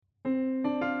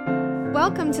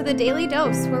Welcome to the Daily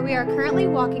Dose, where we are currently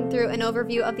walking through an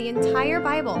overview of the entire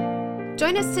Bible.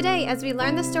 Join us today as we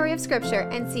learn the story of Scripture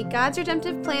and see God's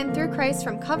redemptive plan through Christ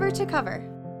from cover to cover.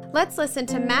 Let's listen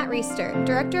to Matt Reisetter,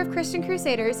 Director of Christian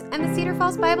Crusaders and the Cedar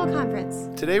Falls Bible Conference.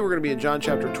 Today we're going to be in John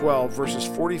chapter 12, verses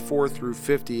 44 through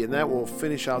 50, and that will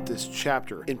finish out this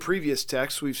chapter. In previous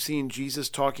texts, we've seen Jesus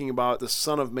talking about the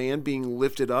Son of Man being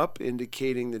lifted up,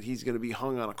 indicating that he's going to be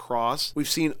hung on a cross. We've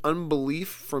seen unbelief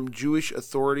from Jewish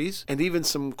authorities, and even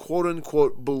some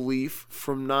quote-unquote belief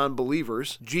from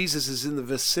non-believers. Jesus is in the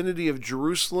vicinity of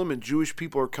Jerusalem, and Jewish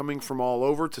people are coming from all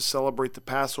over to celebrate the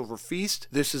Passover feast.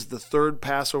 This is the third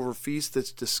Passover feast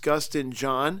that's discussed in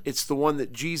John. It's the one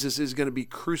that Jesus is going to be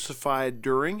crucified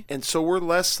during, and so we're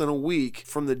less than a week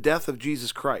from the death of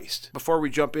Jesus Christ. Before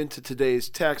we jump into today's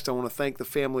text, I want to thank the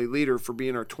Family Leader for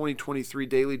being our 2023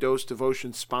 Daily Dose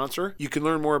Devotion sponsor. You can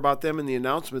learn more about them in the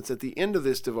announcements at the end of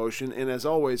this devotion, and as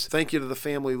always, thank you to the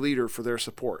Family Leader for their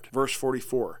support. Verse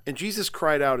 44, "And Jesus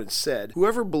cried out and said,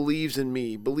 'Whoever believes in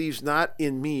me believes not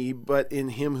in me, but in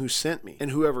him who sent me.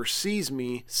 And whoever sees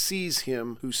me sees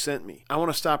him who sent me.'" I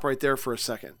want to stop right there for a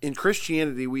second. In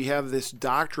Christianity, we have this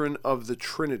doctrine of the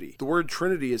Trinity. The word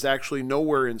Trinity is actually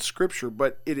nowhere in Scripture,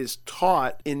 but it is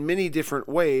taught in many different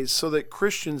ways so that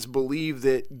Christians believe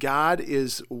that God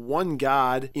is one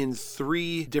God in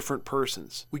three different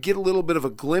persons. We get a little bit of a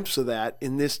glimpse of that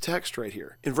in this text right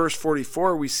here. In verse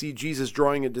 44, we see Jesus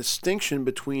drawing a distinction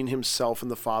between himself and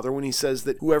the Father when he says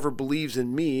that whoever believes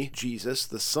in me, Jesus,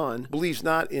 the Son, believes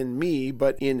not in me,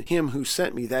 but in him who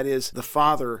sent me, that is, the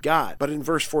Father, God. But in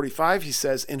verse 45, he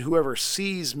says, "And whoever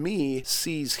sees me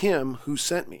sees him who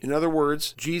sent me." In other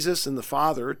words, Jesus and the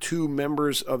Father, two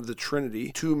members of the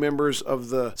Trinity, two members of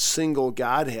the single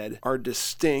Godhead, are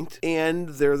distinct and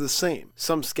they're the same.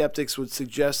 Some skeptics would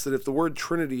suggest that if the word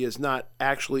Trinity is not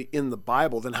actually in the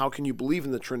Bible, then how can you believe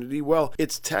in the Trinity? Well,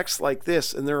 it's texts like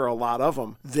this, and there are a lot of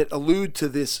them, that allude to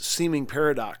this seeming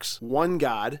paradox. One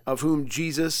God, of whom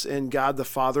Jesus and God the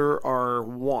Father are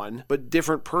one, but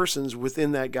different persons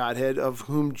within that Godhead, of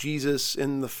whom Jesus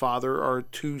and the Father are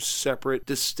two separate,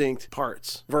 distinct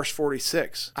parts. Verse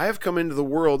 46, "I have come into the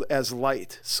world as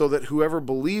light, so that whoever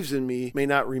believes in me may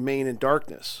not remain in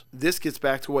darkness." This gets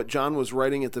back to what John was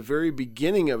writing at the very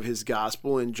beginning of his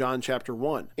gospel in John chapter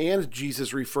 1. And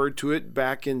Jesus referred to it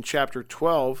back in chapter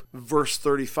 12, verse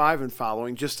 35 and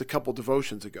following, just a couple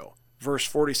devotions ago. Verse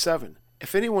 47,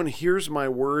 "If anyone hears my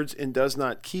words and does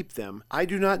not keep them, I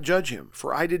do not judge him,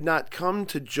 for I did not come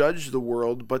to judge the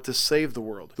world, but to save the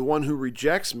world. The one who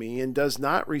rejects me and does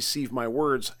not receive my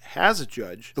words has a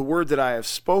judge. The word that I have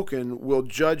spoken will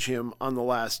judge him on the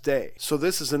last day." So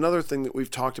this is another thing that we've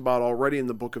talked about already in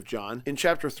the book of John. In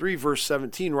chapter 3, verse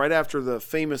 17, right after the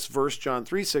famous verse John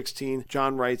 3:16,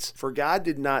 John writes, "For God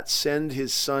did not send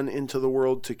his Son into the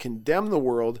world to condemn the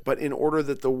world, but in order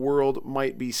that the world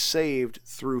might be saved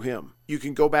through him." You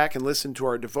can go back and listen to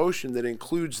our devotion that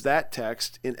includes that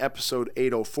text in episode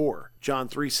 804, John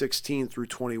 3:16 through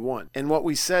 21. And what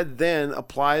we said then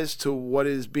applies to what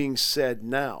is being said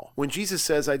now. When Jesus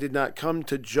says, "I did not come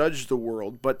to judge the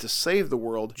world, but to save the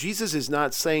world," Jesus is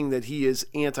not saying that he is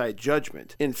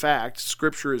anti-judgment. In fact,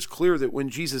 Scripture is clear that when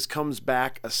Jesus comes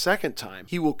back a second time,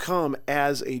 he will come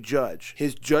as a judge.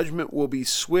 His judgment will be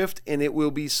swift and it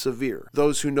will be severe.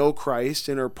 Those who know Christ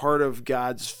and are part of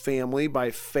God's family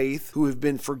by faith, who have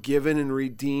been forgiven and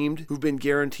redeemed, who've been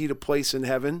guaranteed a place in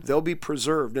heaven, they'll be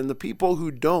preserved. And the people who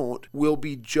don't will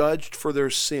be judged for their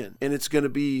sin. And it's going to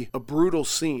be a brutal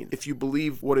scene if you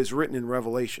believe what is written in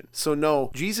Revelation. So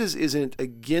no, Jesus isn't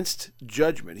against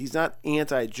judgment. He's not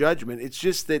anti-judgment. It's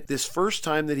just that this first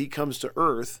time that he comes to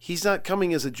earth, he's not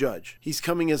coming as a judge. He's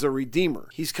coming as a redeemer.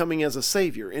 He's coming as a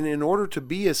savior. And in order to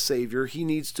be a savior, he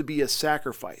needs to be a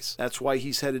sacrifice. That's why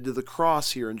he's headed to the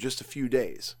cross here in just a few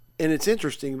days. And it's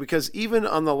interesting because even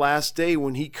on the last day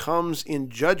when he comes in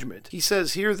judgment, he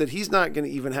says here that he's not going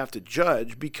to even have to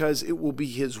judge because it will be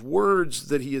his words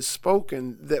that he has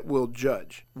spoken that will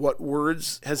judge. What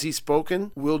words has he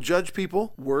spoken will judge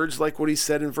people? Words like what he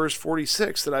said in verse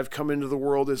 46, that I've come into the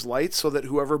world as light so that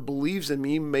whoever believes in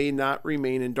me may not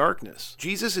remain in darkness.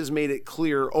 Jesus has made it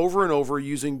clear over and over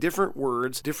using different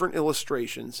words, different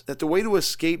illustrations, that the way to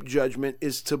escape judgment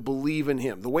is to believe in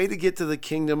him. The way to get to the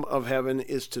kingdom of heaven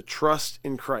is to trust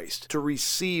in Christ, to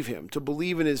receive him, to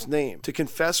believe in his name, to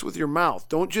confess with your mouth.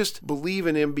 Don't just believe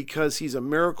in him because he's a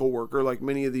miracle worker like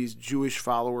many of these Jewish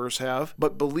followers have,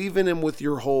 but believe in him with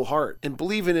your whole heart. And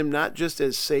believe in him not just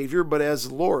as Savior, but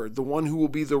as Lord, the one who will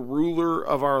be the ruler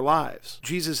of our lives.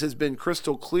 Jesus has been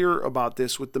crystal clear about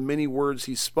this with the many words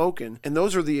he's spoken, and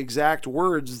those are the exact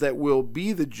words that will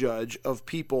be the judge of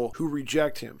people who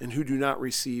reject him and who do not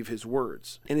receive his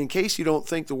words. And in case you don't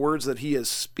think the words that he is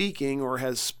speaking or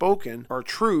has spoken are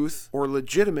truth or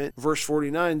legitimate, verse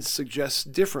 49 suggests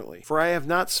differently. For I have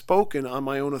not spoken on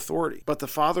my own authority, but the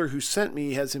Father who sent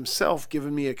me has himself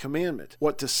given me a commandment,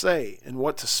 what to say and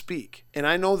what to speak. And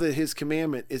I know that his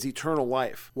commandment is eternal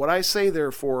life. What I say,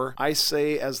 therefore, I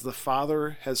say as the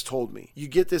Father has told me. You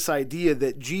get this idea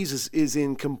that Jesus is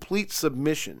in complete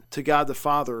submission to God the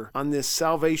Father on this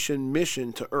salvation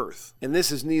mission to earth. And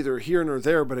this is neither here nor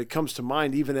there, but it comes to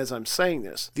mind even as I'm saying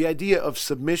this. The idea of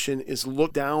submission is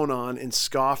looked down on and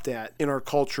scoffed at in our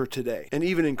culture today, and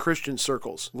even in Christian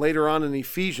circles. Later on in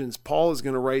Ephesians, Paul is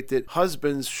going to write that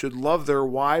husbands should love their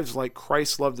wives like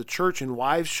Christ loved the church, and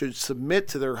wives should submit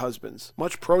to their husbands.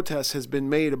 Much protest has been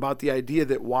made about the idea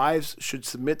that wives should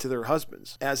submit to their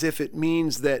husbands, as if it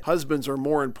means that husbands are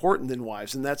more important than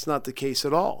wives, and that's not the case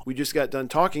at all. We just got done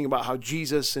talking about how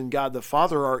Jesus and God the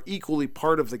Father are equally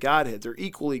part of the Godhead. They're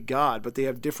equally God, but they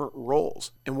have different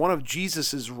roles. And one of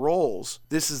Jesus's roles,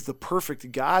 this is the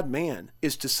perfect God-man,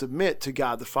 is to submit to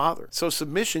God the Father. So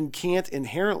submission can't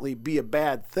inherently be a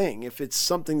bad thing if it's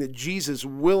something that Jesus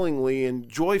willingly and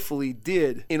joyfully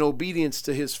did in obedience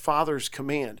to his Father's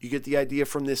command. You get the idea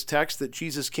from this text that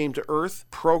Jesus came to earth,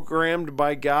 programmed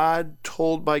by God,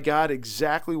 told by God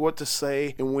exactly what to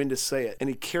say and when to say it. And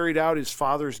he carried out his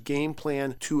Father's game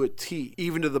plan to a T,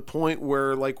 even to the point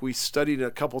where, like we studied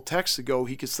a couple texts ago,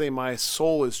 he could say, my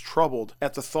soul is troubled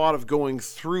at the thought of going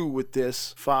through with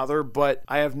this, Father, but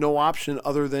I have no option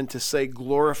other than to say,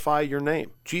 glorify your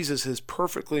name. Jesus has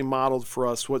perfectly modeled for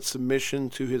us what submission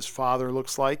to his Father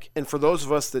looks like. And for those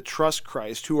of us that trust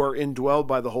Christ, who are indwelled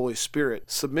by the Holy Spirit,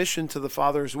 submission to the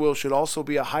Father's will should also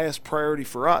be a highest priority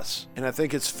for us. And I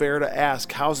think it's fair to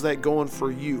ask, how's that going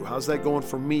for you? How's that going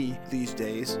for me these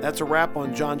days? That's a wrap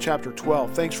on John chapter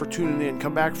 12. Thanks for tuning in.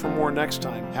 Come back for more next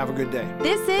time. Have a good day.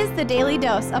 This is The Daily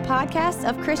Dose, a podcast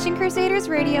of Christian Crusaders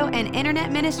Radio and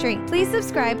Internet Ministry. Please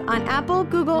subscribe on Apple,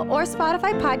 Google, or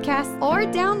Spotify podcasts, or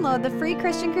download the free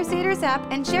Christian Crusaders app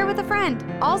and share with a friend.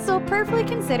 Also, prayerfully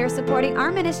consider supporting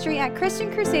our ministry at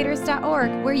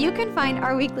ChristianCrusaders.org, where you can find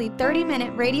our weekly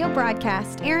 30-minute radio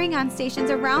broadcast airing on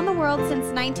stations around the world since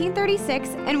 1936,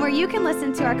 and where you can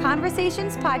listen to our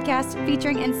Conversations podcast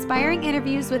featuring inspiring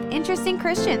interviews with interesting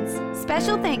Christians.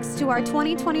 Special thanks to our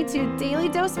 2022 Daily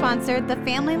Dose sponsor, The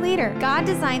Family Leader. God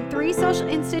designed 3 social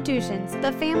institutions,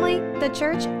 the family, the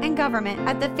church, and government.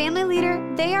 At The Family Leader,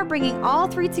 they are bringing all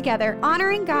 3 together,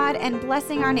 honoring God and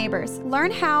blessing our neighbors.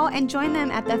 Learn how and join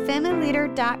them at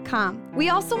thefamilyleader.com. We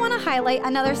also want to highlight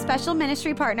another special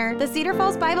ministry partner, the Cedar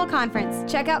Falls Bible Conference.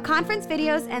 Check out conference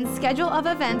videos and schedule of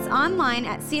events online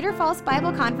at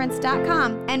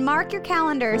cedarfallsbibleconference.com, and mark your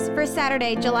calendars for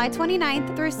Saturday, July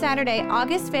 29th through Saturday,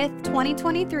 August 5th,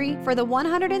 2023 for the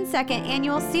 102nd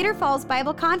Annual Cedar Falls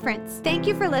Bible Conference. Thank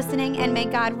you for listening, and may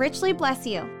God richly bless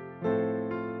you.